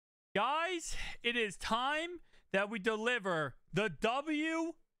Guys, it is time that we deliver the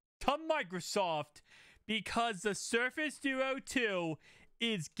W to Microsoft because the Surface Duo 2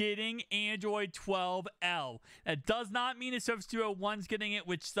 is getting Android 12L. That does not mean the Surface Duo 1's getting it,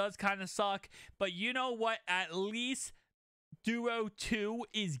 which does kind of suck. But you know what? At least Duo 2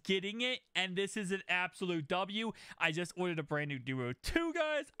 is getting it, and this is an absolute W. I just ordered a brand new Duo 2,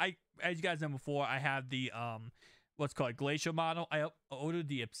 guys. As you guys know before, I have the what's called Glacier model. I ordered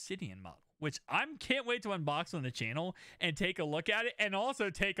the Obsidian model, which I can't wait to unbox on the channel and take a look at it, and also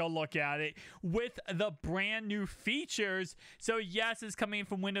take a look at it with the brand new features. So yes, it's coming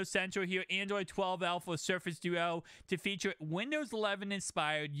from Windows Central here, Android 12L for Surface Duo to feature Windows 11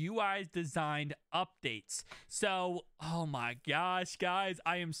 inspired UI designed updates. So, oh my gosh, guys,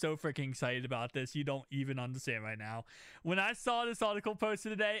 I am so freaking excited about this. You don't even understand right now. When I saw this article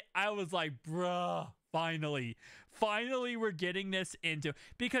posted today, I was like, bruh. Finally, we're getting this into,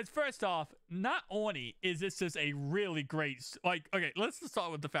 because first off, not only is this just a really great, okay, let's just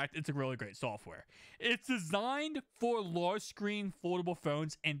start with the fact it's a really great software. It's designed for large screen foldable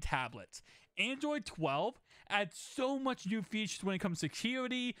phones and tablets. Android 12 adds so much new features when it comes to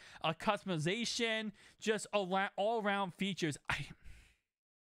security, customization, just all around features.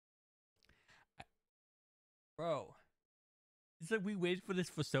 Bro, it's like we waited for this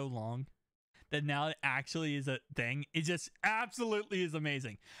for so long that now it actually is a thing. It just absolutely is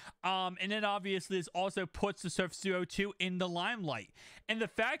amazing. And then obviously this also puts the Surface Duo 2 in the limelight. And the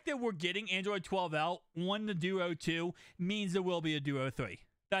fact that we're getting Android 12L on the Duo 2 means there will be a Duo 3.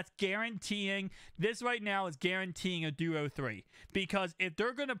 That's guaranteeing. This right now is guaranteeing a Duo 3. Because if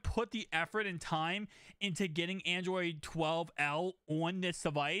they're going to put the effort and time into getting Android 12L on this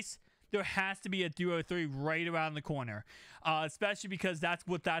device, there has to be a Duo 3 right around the corner, especially because that's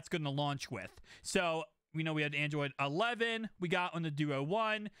what that's going to launch with. So, we know we had Android 11, we got on the Duo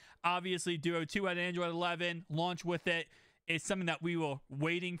 1, obviously Duo 2 had Android 11, launch with it. It's something that we were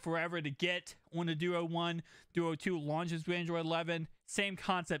waiting forever to get on the Duo 1. Duo 2 launches with Android 11. Same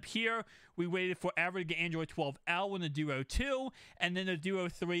concept here. We waited forever to get Android 12L on the Duo 2. And then the Duo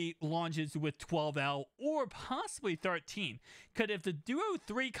 3 launches with 12L or possibly 13. Because if the Duo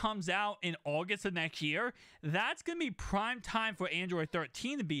 3 comes out in August of next year, that's going to be prime time for Android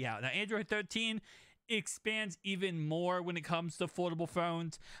 13 to be out. Now, Android 13 expands even more when it comes to foldable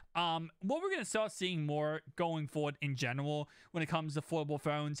phones. What we're going to start seeing more going forward in general when it comes to foldable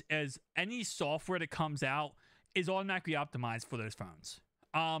phones is any software that comes out is automatically optimized for those phones.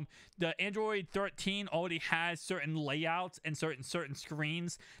 The Android 13 already has certain layouts and certain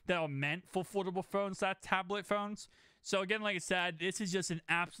screens that are meant for foldable phones, that's tablet phones. So again, like I said, this is just an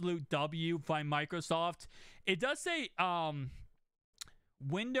absolute W by Microsoft. It does say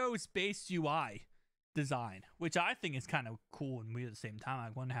Windows-based UI design, which I think is kind of cool and weird at the same time.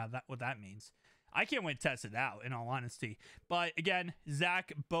 I wonder what that means. I can't wait to test it out, in all honesty. But again,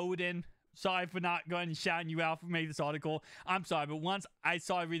 Zach Bowden, sorry for not going and shouting you out for making this article. I'm sorry, but once I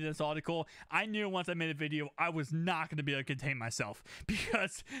saw reading this article, I knew once I made a video, I was not going to be able to contain myself.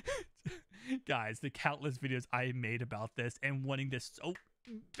 Because, guys, the countless videos I made about this and wanting this so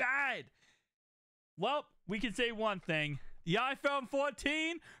bad. Well, we can say one thing. The iPhone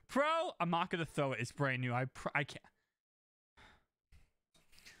 14 Pro, I'm not going to throw it. It's brand new. I can't.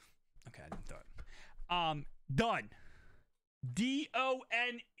 Okay, I didn't throw it. Done.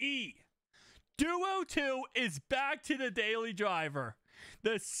 D-O-N-E. Duo 2 is back to the daily driver.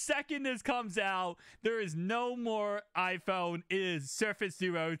 The second this comes out, there is no more iPhone. It is Surface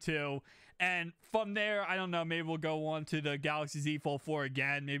Duo 2. And from there, I don't know, maybe we'll go on to the Galaxy Z Fold 4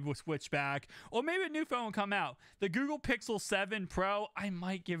 again. Maybe we'll switch back. Or maybe a new phone will come out. The Google Pixel 7 Pro, I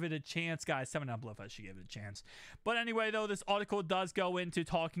might give it a chance, guys. 7, I believe I should give it a chance. But anyway, though, this article does go into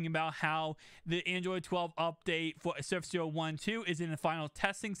talking about how the Android 12 update for Surface Duo 1 2 is in the final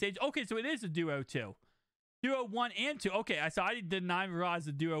testing stage. Okay, so it is a Duo 2. Duo 1 and 2. Okay, so I did not realize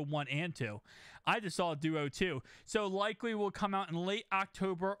the Duo 1 and 2. I just saw Duo 2. So likely will come out in late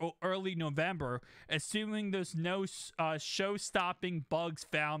October or early November, assuming there's no show-stopping bugs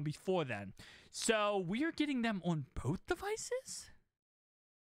found before then. So we are getting them on both devices?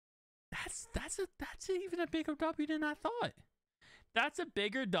 That's even a bigger W than I thought. That's a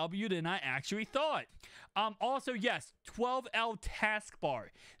bigger W than I actually thought. Also, yes, 12L taskbar.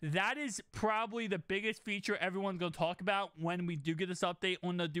 That is probably the biggest feature everyone's going to talk about when we do get this update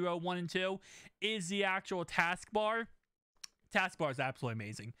on the Duo 1 and 2, is the actual taskbar. Taskbar is absolutely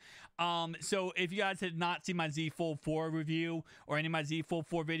amazing. So if you guys had not seen my Z Fold 4 review or any of my Z Fold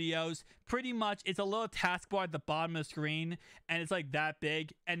 4 videos, pretty much it's a little taskbar at the bottom of the screen, and it's like that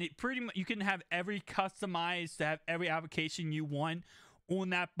big, and it pretty much, you can have every customized to have every application you want on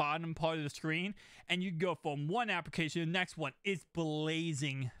that bottom part of the screen, and you go from one application to the next one. It's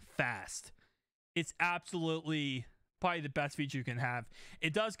blazing fast. It's absolutely probably the best feature you can have.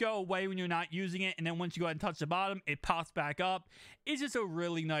 It does go away when you're not using it, and then once you go ahead and touch the bottom, it pops back up. It's just a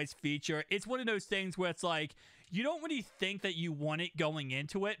really nice feature. It's one of those things where it's like, you don't really think that you want it going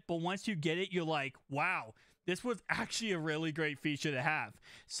into it, but once you get it, you're like, wow, this was actually a really great feature to have.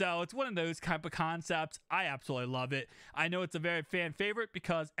 So it's one of those type of concepts. I absolutely love it. I know it's a very fan favorite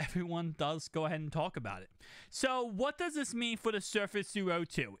because everyone does go ahead and talk about it. So what does this mean for the Surface Duo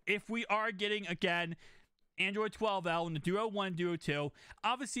 2? If we are getting, again, Android 12L and the Duo 1 and Duo 2,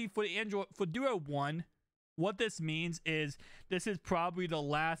 obviously for Duo 1, what this means is this is probably the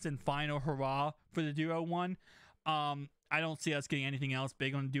last and final hurrah for the Duo 1. I don't see us getting anything else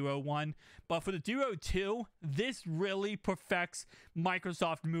big on Duo 1. But for the Duo 2, this really perfects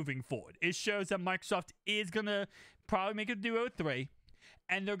Microsoft moving forward. It shows that Microsoft is going to probably make a Duo 3.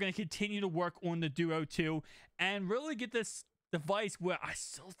 And they're going to continue to work on the Duo 2 and really get this device where I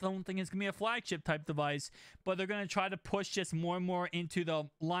still don't think it's going to be a flagship type device. But they're going to try to push this more and more into the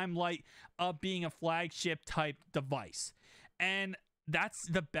limelight of being a flagship type device. And that's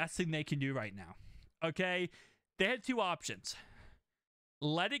the best thing they can do right now. Okay? They had two options.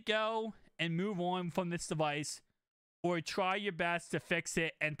 Let it go and move on from this device, or try your best to fix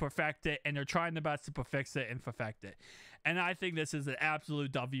it and perfect it, and they're trying their best to fix it and perfect it. And I think this is an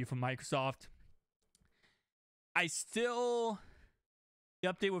absolute W for Microsoft. The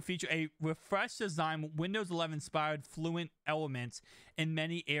update will feature a refreshed design with Windows 11 inspired fluent elements in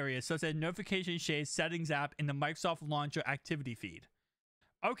many areas, such as notification shades, settings app, and the Microsoft Launcher activity feed.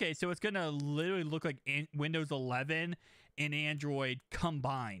 Okay, so it's going to literally look like Windows 11 and Android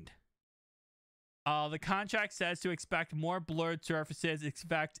combined. The contract says to expect more blurred surfaces,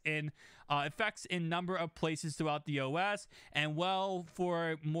 effects in number of places throughout the OS, and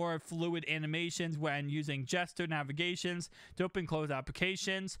for more fluid animations when using gesture navigations to open close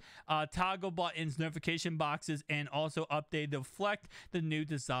applications, toggle buttons, notification boxes, and also update to reflect the new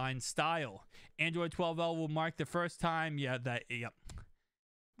design style. Android 12L will mark the first time.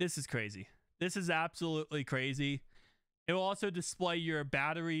 This is crazy. This is absolutely crazy. It will also display your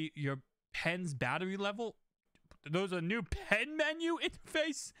pen's battery level. There's a new pen menu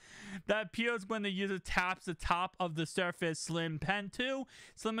interface that appears when the user taps the top of the Surface Slim Pen 2.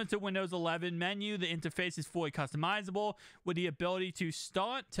 Similar to Windows 11 menu, the interface is fully customizable with the ability to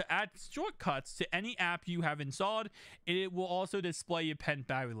add shortcuts to any app you have installed. It will also display your pen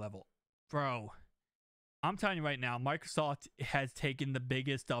battery level. Bro, I'm telling you right now, Microsoft has taken the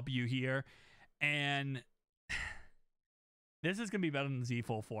biggest W here, and this is going to be better than Z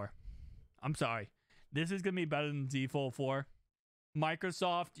Fold 4. I'm sorry. This is going to be better than Z Fold 4.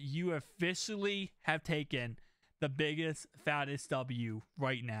 Microsoft, you officially have taken the biggest, fattest W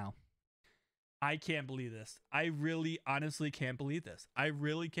right now. I can't believe this. I really, honestly can't believe this. I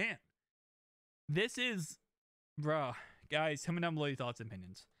really can't. This is, bro, guys, tell me down below your thoughts and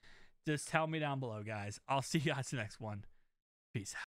opinions. Just tell me down below, guys. I'll see you guys in the next one. Peace out.